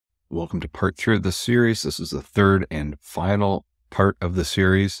Welcome to part 3 of the series. This is the third and final part of the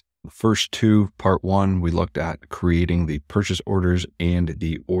series. The first two, part 1, we looked at creating the purchase orders and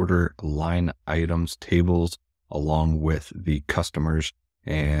the order line items tables along with the customers,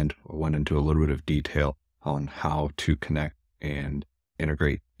 and went into a little bit of detail on how to connect and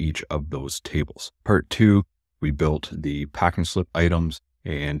integrate each of those tables. Part 2, we built the packing slip items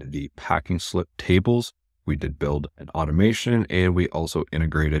and the packing slip tables. We did build an automation, and we also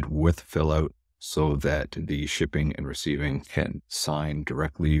integrated with Fillout so that the shipping and receiving can sign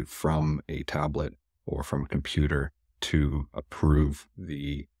directly from a tablet or from a computer to approve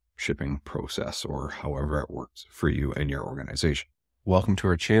the shipping process, or however it works for you and your organization. Welcome to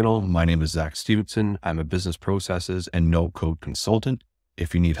our channel. My name is Zach Stevenson. I'm a business processes and no-code consultant.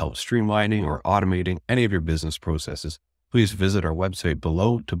 If you need help streamlining or automating any of your business processes, please visit our website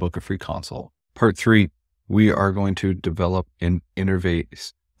below to book a free consult. Part 3, we are going to develop an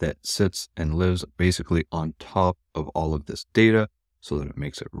interface that sits and lives basically on top of all of this data so that it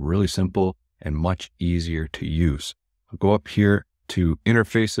makes it really simple and much easier to use. I'll go up here to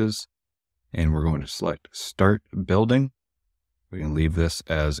interfaces, and we're going to select start building. We can leave this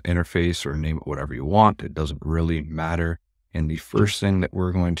as interface or name it whatever you want. It doesn't really matter. And the first thing that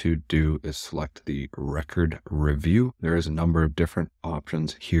we're going to do is select the record review. There is a number of different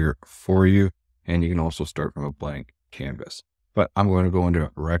options here for you, and you can also start from a blank canvas. But I'm going to go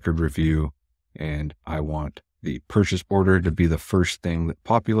into record review, and I want the purchase order to be the first thing that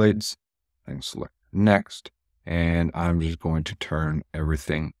populates. I can select next, and I'm just going to turn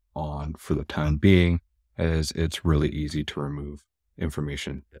everything on for the time being, as it's really easy to remove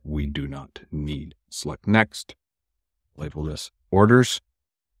information that we do not need. Select next. Label this orders,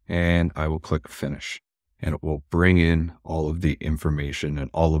 and I will click finish, and it will bring in all of the information and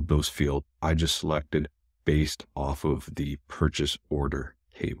all of those fields I just selected based off of the purchase order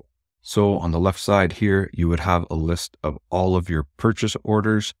table. So on the left side here, you would have a list of all of your purchase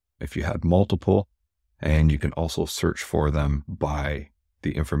orders if you had multiple, and you can also search for them by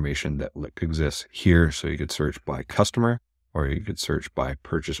the information that exists here. So you could search by customer, or you could search by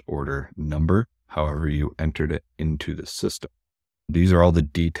purchase order number, however you entered it into the system. These are all the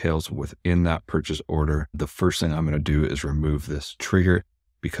details within that purchase order. The first thing I'm going to do is remove this trigger,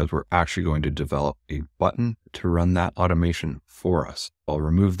 because we're actually going to develop a button to run that automation for us. I'll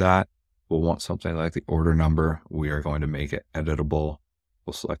remove that. We'll want something like the order number. We are going to make it editable.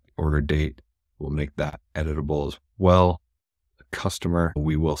 We'll select the order date. We'll make that editable as well. The customer,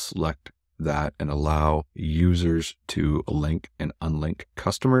 we will select that and allow users to link and unlink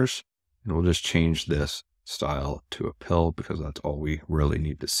customers. And we'll just change this style to a pill, because that's all we really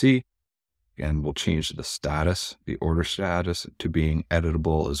need to see. And we'll change the status, the order status, to being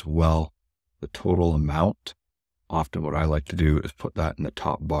editable as well. The total amount, often what I like to do is put that in the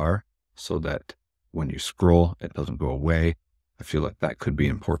top bar so that when you scroll, it doesn't go away. I feel like that could be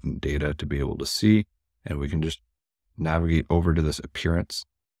important data to be able to see. And we can just navigate over to this appearance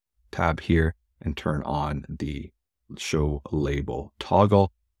tab here and turn on the show label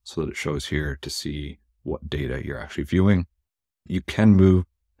toggle so that it shows here to see what data you're actually viewing. You can move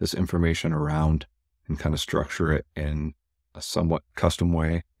this information around and kind of structure it in a somewhat custom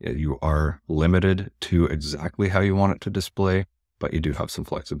way. You are limited to exactly how you want it to display, but you do have some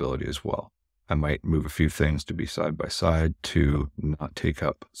flexibility as well. I might move a few things to be side by side to not take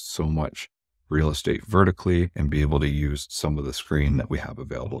up so much real estate vertically and be able to use some of the screen that we have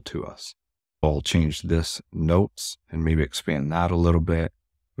available to us. I'll change this notes and maybe expand that a little bit.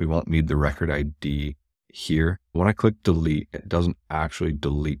 We won't need the record ID here. When I click delete, it doesn't actually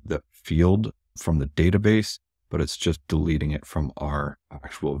delete the field from the database, but it's just deleting it from our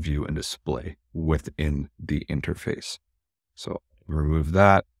actual view and display within the interface. So remove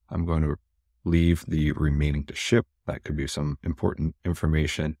that. I'm going to leave the remaining to ship. That could be some important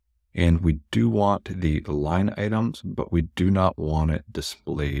information. And we do want the line items, but we do not want it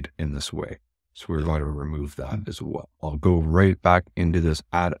displayed in this way. So we're going to remove that as well. I'll go right back into this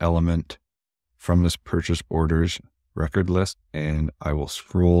add element from this purchase orders record list, and I will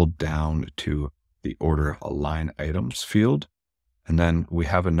scroll down to the order line items field. And then we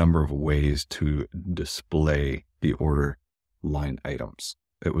have a number of ways to display the order line items.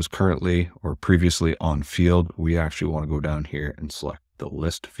 It was currently or previously on field. We actually want to go down here and select the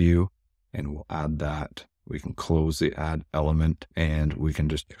list view, and we'll add that. We can close the add element, and we can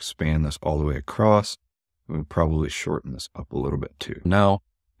just expand this all the way across. We'll probably shorten this up a little bit too. Now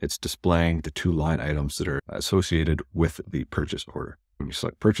it's displaying the two line items that are associated with the purchase order. When you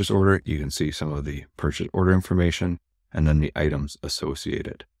select purchase order, you can see some of the purchase order information and then the items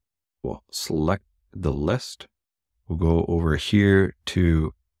associated. We'll select the list. We'll go over here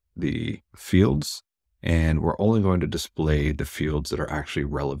to the fields, and we're only going to display the fields that are actually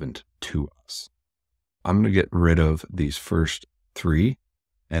relevant to us. I'm going to get rid of these first three,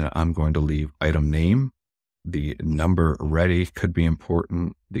 and I'm going to leave item name. The number ready could be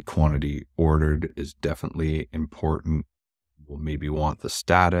important. The quantity ordered is definitely important. We'll maybe want the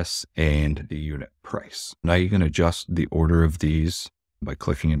status and the unit price. Now you can adjust the order of these by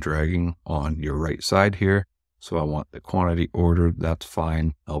clicking and dragging on your right side here. So I want the quantity ordered, that's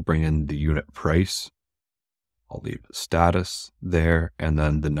fine. I'll bring in the unit price. I'll leave the status there, and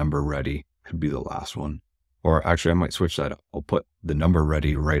then the number ready could be the last one. Or actually I might switch that up. I'll put the number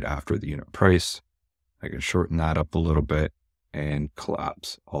ready right after the unit price. I can shorten that up a little bit and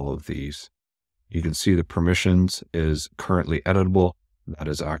collapse all of these. You can see the permissions is currently editable. That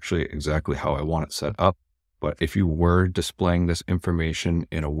is actually exactly how I want it set up. But if you were displaying this information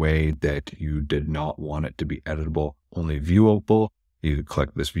in a way that you did not want it to be editable, only viewable, you could click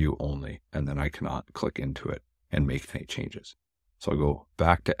this view only, and then I cannot click into it and make any changes. So I'll go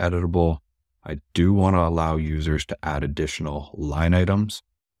back to editable. I do want to allow users to add additional line items.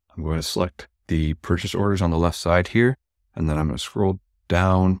 I'm going to select the purchase orders on the left side here, and then I'm going to scroll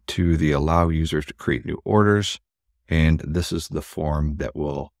down to the allow users to create new orders. And this is the form that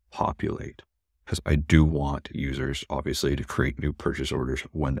will populate, because I do want users obviously to create new purchase orders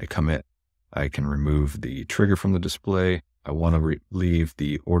when they come in. I can remove the trigger from the display. I want to leave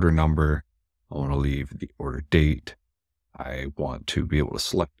the order number. I want to leave the order date. I want to be able to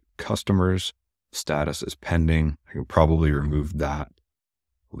select customers. Status is pending. I can probably remove that.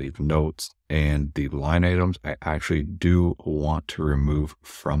 Leave notes, and the line items I actually do want to remove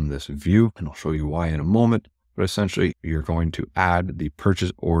from this view, and I'll show you why in a moment. But essentially you're going to add the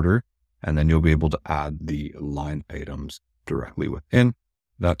purchase order, and then you'll be able to add the line items directly within.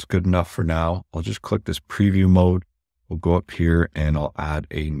 That's good enough for now. I'll just click this preview mode. We'll go up here and I'll add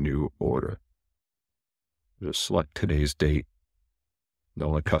a new order. Just select today's date. The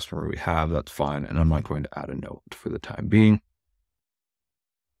only customer we have, that's fine. And I'm not going to add a note for the time being.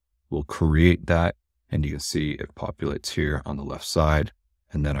 We'll create that, and you can see it populates here on the left side.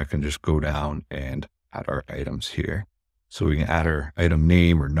 And then I can just go down and add our items here. So we can add our item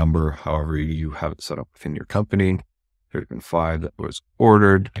name or number, however you have it set up within your company. There's been 5 that was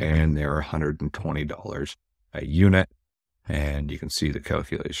ordered, and they're $120 a unit. And you can see the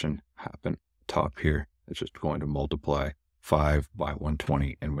calculation happen top here. It's just going to multiply 5 by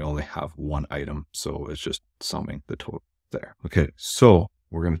 120, and we only have one item. So it's just summing the total there. Okay, so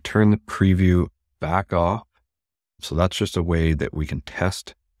we're going to turn the preview back off. So that's just a way that we can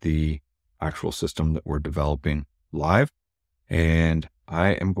test the actual system that we're developing live. And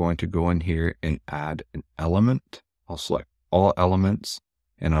I am going to go in here and add an element. I'll select all elements,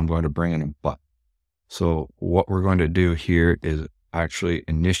 and I'm going to bring in a button. So what we're going to do here is actually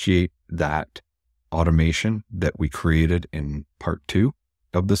initiate that automation that we created in part 2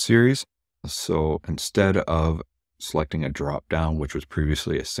 of the series. So instead of selecting a drop down, which was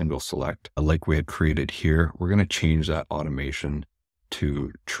previously a single select, like we had created here, we're going to change that automation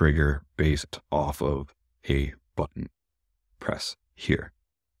to trigger based off of a button press here.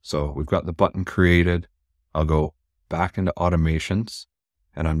 So we've got the button created. I'll go back into automations,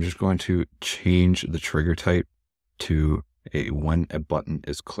 and I'm just going to change the trigger type to a when a button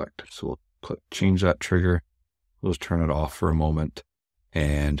is clicked. So we'll change that trigger. We'll just turn it off for a moment,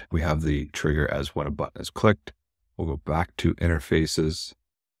 and we have the trigger as when a button is clicked. We'll go back to interfaces,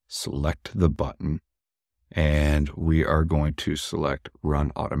 select the button, and we are going to select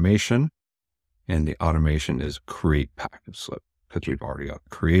run automation. And the automation is create package slip, because we've already got it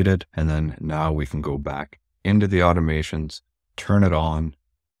created. And then now we can go back into the automations, turn it on,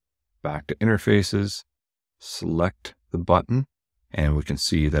 back to interfaces, select the button, and we can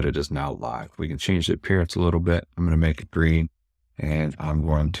see that it is now live. We can change the appearance a little bit. I'm going to make it green, and I'm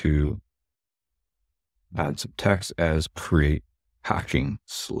going to add some text as create packing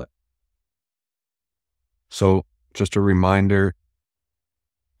slip. So just a reminder,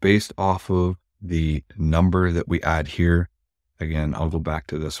 based off of the number that we add here, again, I'll go back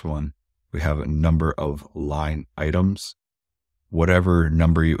to this one. We have a number of line items, whatever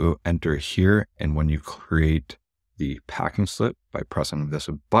number you enter here. And when you create the packing slip by pressing this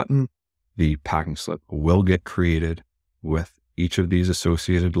button, the packing slip will get created with each of these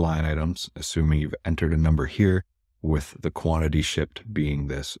associated line items, assuming you've entered a number here, with the quantity shipped being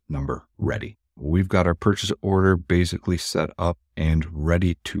this number ready. We've got our purchase order basically set up and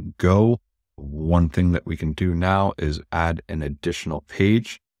ready to go. One thing that we can do now is add an additional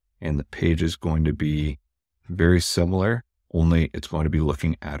page, and the page is going to be very similar, only it's going to be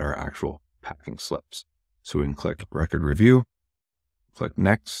looking at our actual packing slips. So we can click record review. Click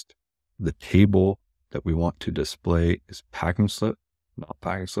next. The table that we want to display is packing slip, not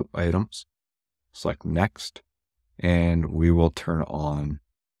packing slip items. Select next, and we will turn on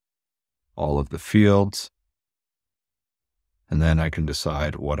all of the fields. And then I can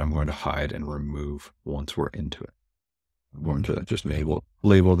decide what I'm going to hide and remove once we're into it. I'm going to just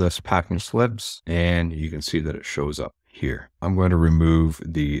label this packing slips, and you can see that it shows up here. I'm going to remove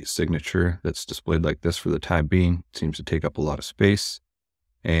the signature that's displayed like this for the time being. It seems to take up a lot of space.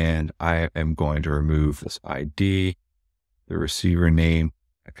 And I am going to remove this ID, the receiver name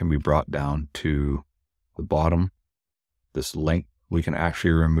that can be brought down to the bottom. This link we can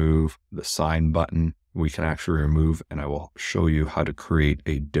actually remove. The sign button we can actually remove, and I will show you how to create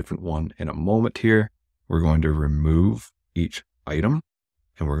a different one in a moment here. We're going to remove each item,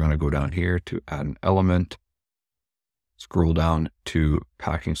 and we're going to go down here to add an element, scroll down to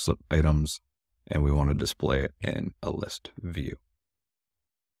packing slip items, and we want to display it in a list view.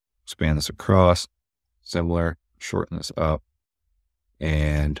 Expand this across, similar, shorten this up,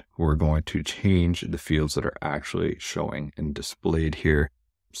 and we're going to change the fields that are actually showing and displayed here.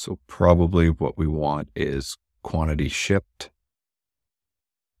 So probably what we want is quantity shipped,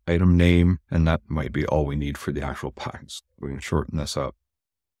 item name, and that might be all we need for the actual package. We can shorten this up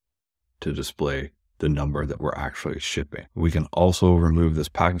to display the number that we're actually shipping. We can also remove this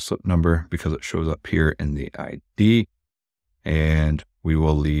packing slip number because it shows up here in the ID, and we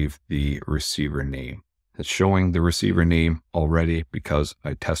will leave the receiver name. It's showing the receiver name already because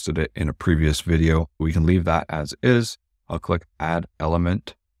I tested it in a previous video. We can leave that as is. I'll click add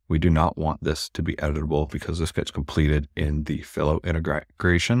element. We do not want this to be editable because this gets completed in the Fillout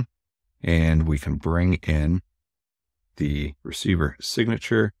integration, and we can bring in the receiver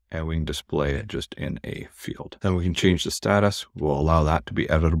signature and we can display it just in a field. Then we can change the status. We'll allow that to be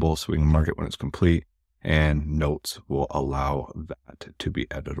editable so we can mark it when it's complete, and notes will allow that to be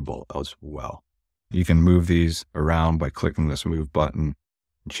editable as well. You can move these around by clicking this move button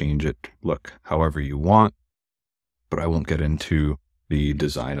and change it look however you want, but I won't get into the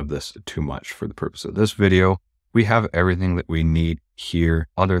design of this too much for the purpose of this video. We have everything that we need here,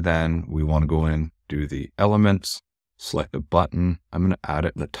 other than we want to go in, do the elements, select a button. I'm going to add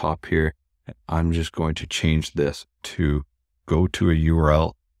it in the top here, and I'm just going to change this to go to a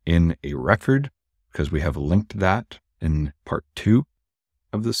URL in a record because we have linked that in part 2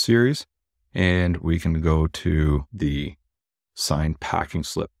 of the series. And we can go to the signed packing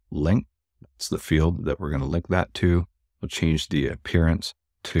slip link. That's the field that we're going to link that to. We'll change the appearance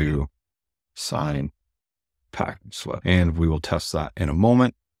to sign packing slip, and we will test that in a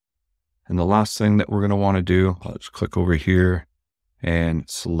moment. And the last thing that we're going to want to do, let's click over here and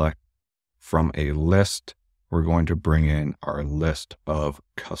select from a list. We're going to bring in our list of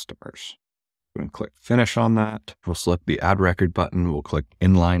customers. We're going to click finish on that. We'll select the add record button. We'll click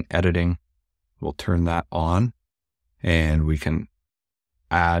inline editing. We'll turn that on, and we can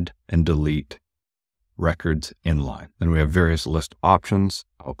add and delete records inline. Then we have various list options.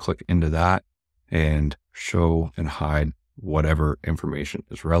 I'll click into that and show and hide whatever information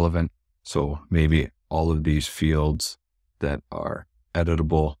is relevant. So maybe all of these fields that are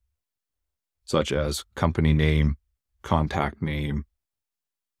editable, such as company name, contact name,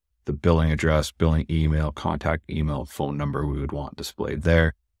 the billing address, billing email, contact email, phone number, we would want displayed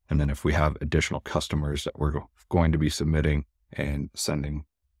there. And then if we have additional customers that we're going to be submitting and sending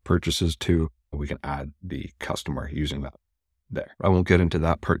purchases to, we can add the customer using that there. I won't get into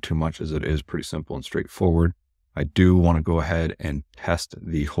that part too much as it is pretty simple and straightforward. I do want to go ahead and test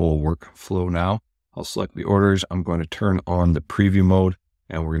the whole workflow now. I'll select the orders. I'm going to turn on the preview mode,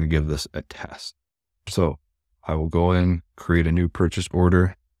 and we're going to give this a test. So I will go in, create a new purchase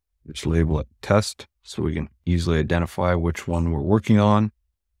order, just label it test so we can easily identify which one we're working on.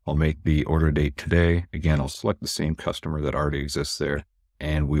 I'll make the order date today. Again, I'll select the same customer that already exists there,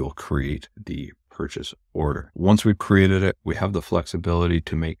 and we will create the purchase order. Once we've created it, we have the flexibility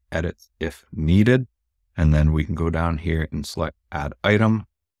to make edits if needed. And then we can go down here and select add item.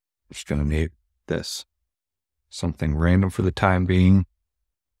 I'm just going to name this something random for the time being.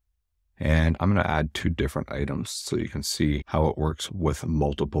 And I'm going to add 2 different items so you can see how it works with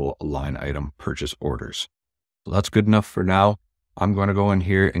multiple line item purchase orders. So that's good enough for now. I'm going to go in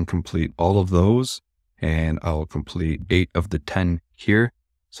here and complete all of those, and I'll complete 8 of the 10 here.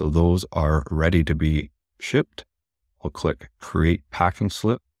 So those are ready to be shipped. I'll click create packing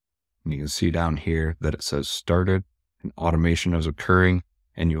slip, and you can see down here that it says started and automation is occurring,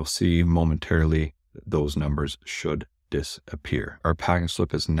 and you'll see momentarily that those numbers should disappear. Our packing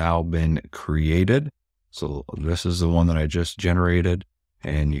slip has now been created. So this is the one that I just generated,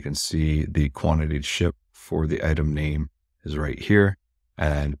 and you can see the quantity shipped for the item name is right here.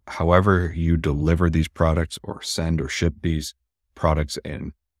 And however you deliver these products or send or ship these products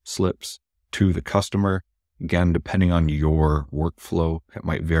in slips to the customer, again, depending on your workflow, it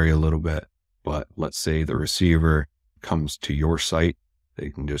might vary a little bit. But let's say the receiver comes to your site,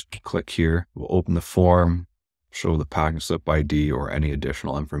 they can just click here. We'll open the form, show the packing slip ID or any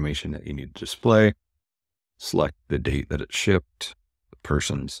additional information that you need to display, select the date that it shipped, the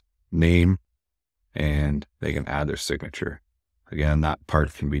person's name, and they can add their signature. Again, that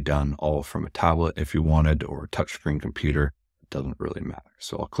part can be done all from a tablet if you wanted, or a touchscreen computer. It doesn't really matter.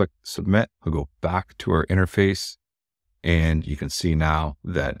 So I'll click submit. I'll go back to our interface, and you can see now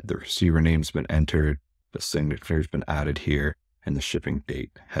that the receiver name's been entered, the signature's been added here, and the shipping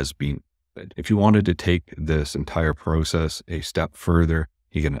date has been added. If you wanted to take this entire process a step further,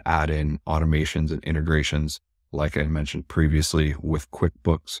 you can add in automations and integrations, like I mentioned previously, with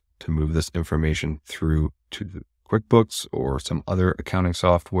QuickBooks to move this information through to the QuickBooks or some other accounting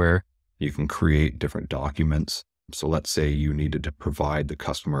software. You can create different documents. So let's say you needed to provide the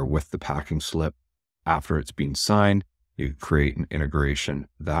customer with the packing slip after it's been signed. You could create an integration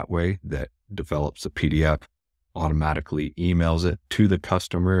that way that develops a PDF, automatically emails it to the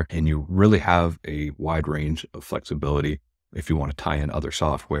customer, and you really have a wide range of flexibility if you want to tie in other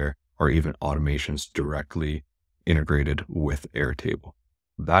software or even automations directly integrated with Airtable.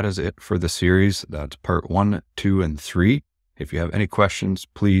 That is it for the series. That's part 1, 2, and 3. If you have any questions,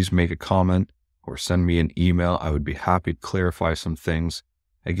 please make a comment or send me an email. I would be happy to clarify some things.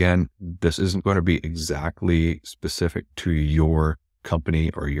 Again, this isn't going to be exactly specific to your company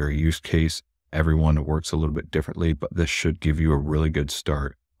or your use case. Everyone works a little bit differently, but this should give you a really good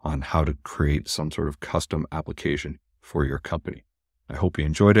start on how to create some sort of custom application for your company. I hope you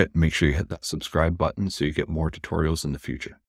enjoyed it. Make sure you hit that subscribe button so you get more tutorials in the future.